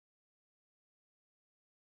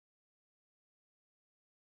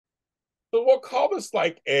So we'll call this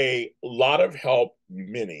like a lot of help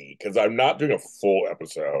mini because I'm not doing a full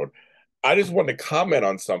episode. I just wanted to comment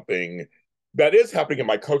on something that is happening in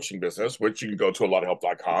my coaching business, which you can go to a lot of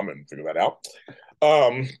help.com and figure that out.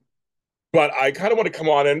 Um, but I kind of want to come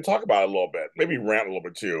on and talk about it a little bit, maybe rant a little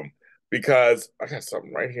bit too, because I got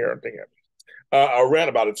something right here. Dang it. I'll rant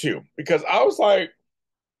about it too, because I was like,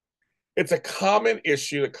 it's a common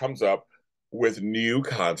issue that comes up with new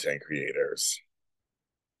content creators.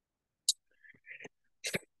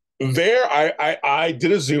 I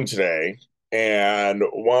did a Zoom today, and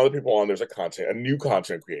one of the people on there's a new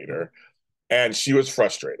content creator, and she was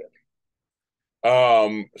frustrated.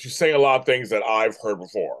 She's saying a lot of things that I've heard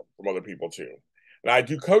before from other people too. And I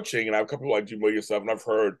do coaching, and I have a couple people I do media stuff, and I've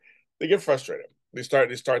heard they get frustrated. They start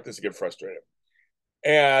this to get frustrated.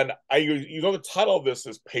 And the title of this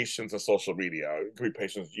is patience and social media. It could be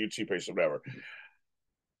patience, YouTube, patience, whatever.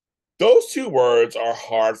 Those two words are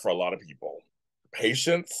hard for a lot of people.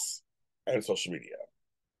 Patience and social media.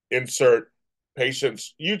 Insert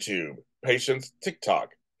patience YouTube, patience TikTok,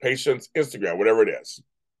 patience Instagram, whatever it is.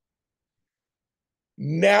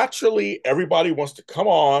 Naturally, everybody wants to come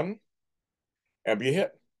on and be a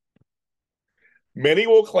hit. Many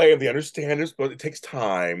will claim they understand this, but it takes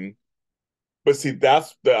time. But see,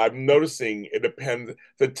 I'm noticing it depends.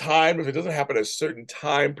 The time, if it doesn't happen at a certain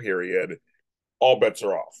time period, all bets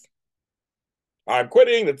are off. I'm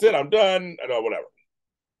quitting. That's it. I'm done. I know, whatever.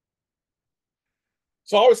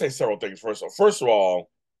 So I always say several things. First of all,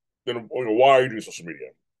 then why are you doing social media?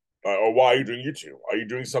 Or why are you doing YouTube? Are you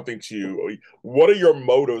doing something to, what are your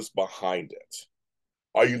motives behind it?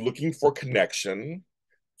 Are you looking for connection?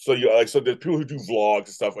 So there's people who do vlogs and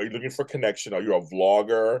stuff. Are you looking for connection? Are you a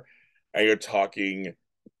vlogger and you're talking?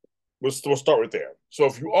 We'll start with there. So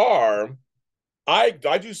if you are, I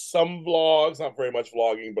do some vlogs, not very much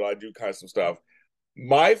vlogging, but I do kind of some stuff.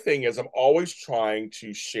 My thing is I'm always trying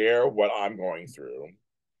to share what I'm going through,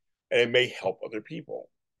 and it may help other people,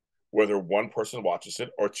 whether one person watches it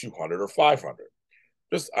or 200 or 500.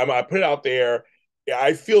 I put it out there. Yeah,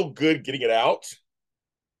 I feel good getting it out.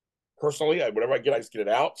 Personally, whatever I get, I just get it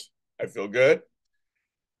out. I feel good.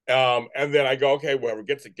 And then I go, okay, whoever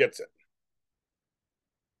gets it, gets it.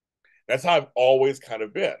 That's how I've always kind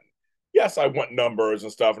of been. Yes, I want numbers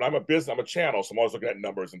and stuff, and I'm a channel, so I'm always looking at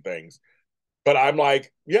numbers and things. But I'm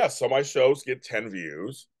like, yes, some of my shows get 10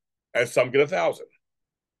 views, and some get 1,000.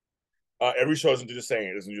 Every show isn't just saying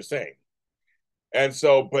it isn't just saying. And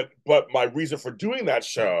so, but my reason for doing that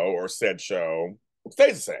show or said show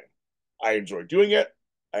stays the same. I enjoy doing it.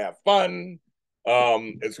 I have fun.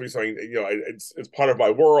 It's gonna be something, it's part of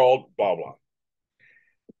my world. Blah blah.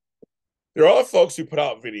 There are other folks who put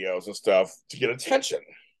out videos and stuff to get attention.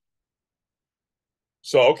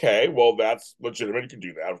 So okay, well that's legitimate. You can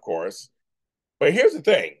do that, of course. But here's the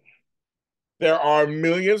thing: there are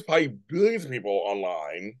millions, probably billions of people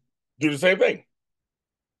online do the same thing.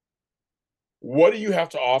 What do you have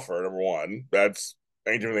to offer? Number one, that's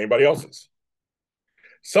ain't different than anybody else's.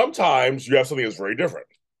 Sometimes you have something that's very different,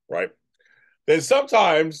 right? Then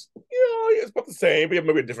sometimes, it's about the same, but you have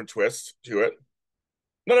maybe a different twist to it.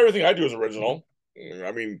 Not everything I do is original.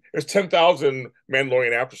 I mean, there's 10,000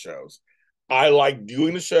 Mandalorian after shows. I like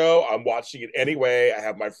doing the show. I'm watching it anyway. I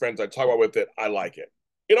have my friends I talk about with it. I like it.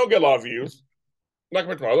 It don't get a lot of views. Not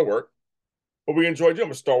compared to my other work, but we enjoy doing.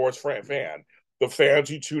 I'm a Star Wars fan. The fans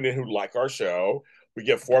who tune in who like our show, we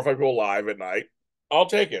get 4 or 5 people live at night. I'll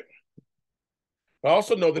take it. I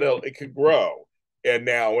also know that it could grow. And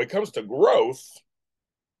now, when it comes to growth,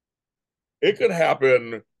 it could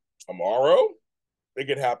happen tomorrow. It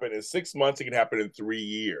could happen in 6 months. It could happen in 3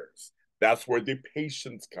 years. That's where the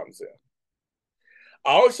patience comes in.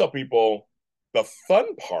 I always tell people the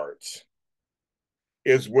fun part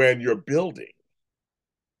is when you're building.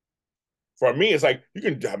 For me, it's like you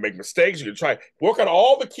can make mistakes. You can try work on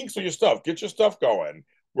all the kinks of your stuff. Get your stuff going.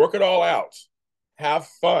 Work it all out. Have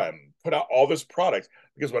fun. Put out all this product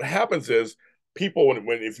because what happens is people when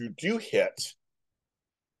if you do hit,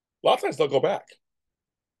 a lot of times they'll go back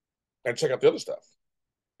and check out the other stuff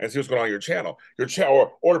and see what's going on in your channel. Your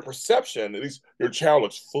channel or the perception, at least your channel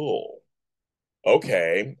looks full.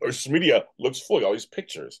 Okay, or social media looks full. All these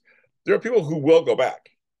pictures. There are people who will go back.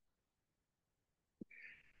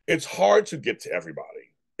 It's hard to get to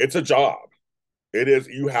everybody. It's a job. It is.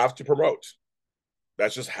 You have to promote.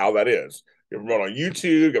 That's just how that is. You promote on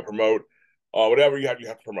YouTube. You promote whatever you have. You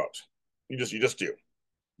have to promote. You just do.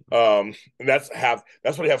 And that's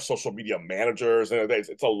why you have social media managers and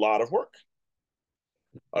it's a lot of work.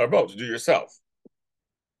 About to do yourself.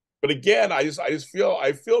 But again, I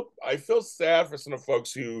feel sad for some of the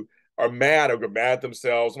folks who are mad or get mad at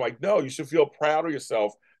themselves. I'm like, no, you should feel proud of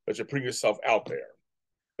yourself that you're putting yourself out there,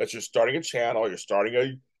 that you're starting a channel, you're starting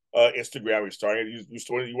a Instagram, you're starting, you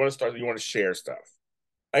want to start, you want to share stuff.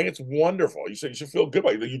 I think it's wonderful. You should feel good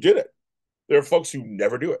about it. You did it. There are folks who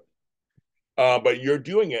never do it, but you're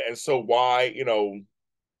doing it, and so why,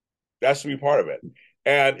 that should be part of it.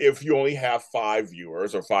 And if you only have 5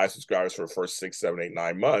 viewers or 5 subscribers for the first 6, 7, 8,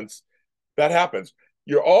 9 months, that happens.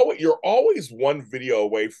 You're always one video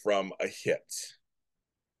away from a hit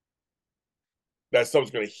that someone's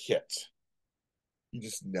going to hit. You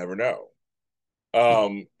just never know.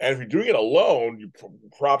 And if you're doing it alone, you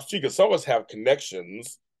props to you, because some of us have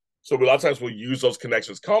connections. So a lot of times we'll use those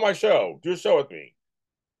connections. Come on my show, do a show with me.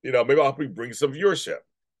 Maybe I'll help you bring some viewership.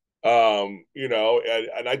 And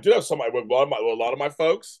I do have with a lot of my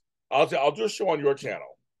folks. I'll do a show on your channel.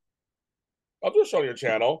 I'll do a show on your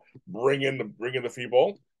channel. Bring in the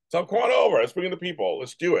people. So come on over. Let's bring in the people.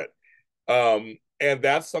 Let's do it. And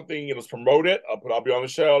that's something. Let's promote it. I'll be on the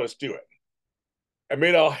show. Let's do it. And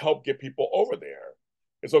maybe I'll help get people over there.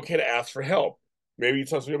 It's okay to ask for help. Maybe you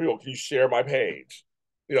tell some people, "Can you share my page?"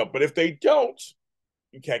 But if they don't,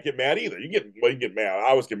 you can't get mad either. You get mad.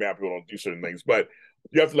 I always get mad when people don't do certain things, but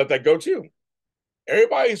you have to let that go too.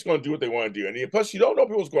 Everybody's going to do what they want to do, and plus, you don't know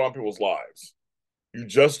what's going on in people's lives. You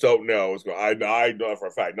just don't know what's going on. I know for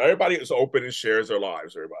a fact. Not everybody is open and shares their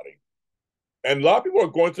lives. Everybody, and a lot of people are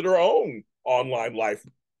going through their own online life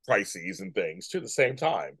crises and things too at the same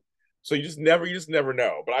time. So you just never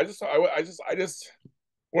know. But I just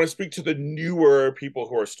want to speak to the newer people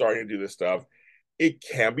who are starting to do this stuff. It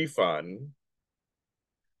can be fun.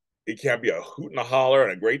 It can be a hoot and a holler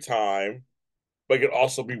and a great time, but it can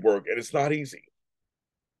also be work, and it's not easy.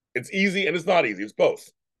 It's easy and it's not easy. It's both.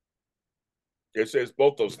 It's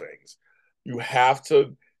both those things. You have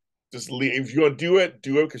to just leave. If you want to do it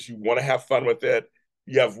because you want to have fun with it.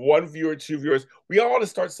 You have 1 viewer, 2 viewers. We all want to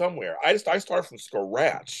start somewhere. I started from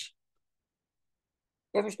scratch.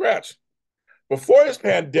 Start from scratch. Before this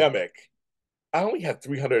pandemic, I only had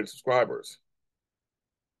 300 subscribers.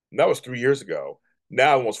 And that was 3 years ago.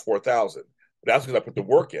 Now almost 4,000. That's because I put the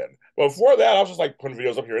work in. But before that, I was just like putting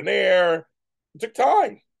videos up here and there. It took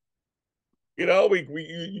time. You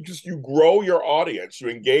grow your audience, you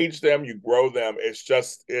engage them, you grow them.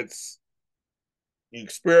 You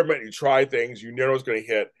experiment, you try things, you never know what's going to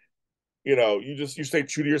hit. You stay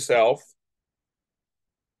true to yourself,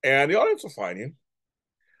 and the audience will find you.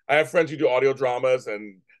 I have friends who do audio dramas,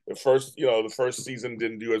 and the first season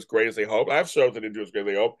didn't do as great as they hoped. I have shows that didn't do as great as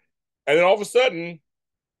they hoped, and then all of a sudden,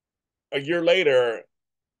 a year later,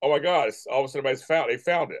 oh my God! All of a sudden, they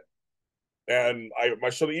found it. And my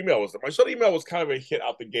show the email was kind of a hit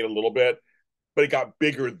out the gate a little bit, but it got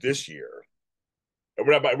bigger this year. And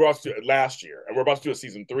we're about to do last year, and we're about to do a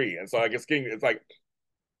season 3. And so I guess it's like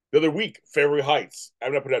the other week, Fairy Heights. I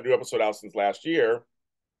haven't put that new episode out since last year.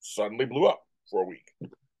 Suddenly blew up for a week.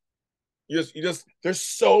 There's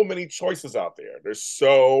so many choices out there. There's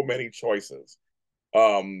so many choices.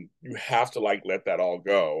 You have to let that all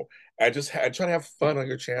go and try to have fun on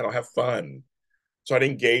your channel. Have fun. Start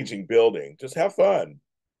engaging, building. Just have fun.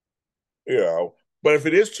 But if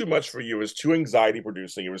it is too much for you, it's too anxiety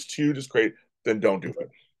producing, it was too just great, then don't do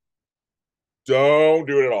it. Don't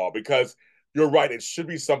do it at all, because you're right. It should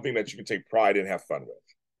be something that you can take pride in and have fun with.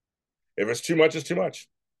 If it's too much, it's too much.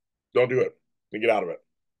 Don't do it. Then get out of it.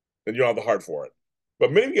 Then you don't have the heart for it.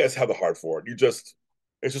 But many of you guys have the heart for it. It's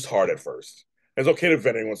just hard at first. And it's okay to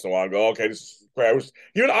vent every once in a while and go, okay, this is great.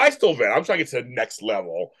 Even I still vent. I'm trying to get to the next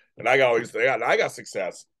level, and I got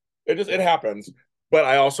success. It happens. But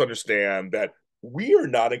I also understand that we are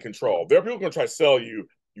not in control. There are people going to try to sell you.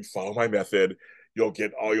 You follow my method, you'll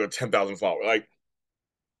get all your 10,000 followers.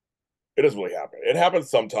 It doesn't really happen. It happens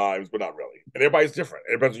sometimes, but not really. And everybody's different.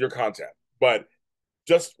 It depends on your content. But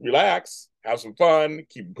just relax, have some fun,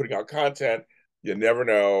 keep putting out content. You never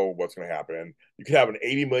know what's going to happen. You could have an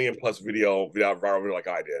 80 million plus viral video like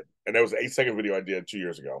I did. And that was an 8-second video I did 2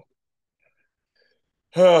 years ago.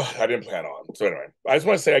 I didn't plan on. So anyway, I just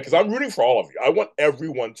want to say, because I'm rooting for all of you. I want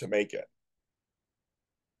everyone to make it.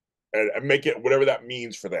 And make it whatever that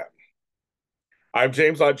means for them. I'm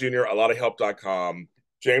James Lott Jr., a lot of help.com,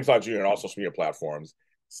 James Lott Jr. on all social media platforms.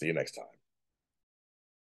 See you next time.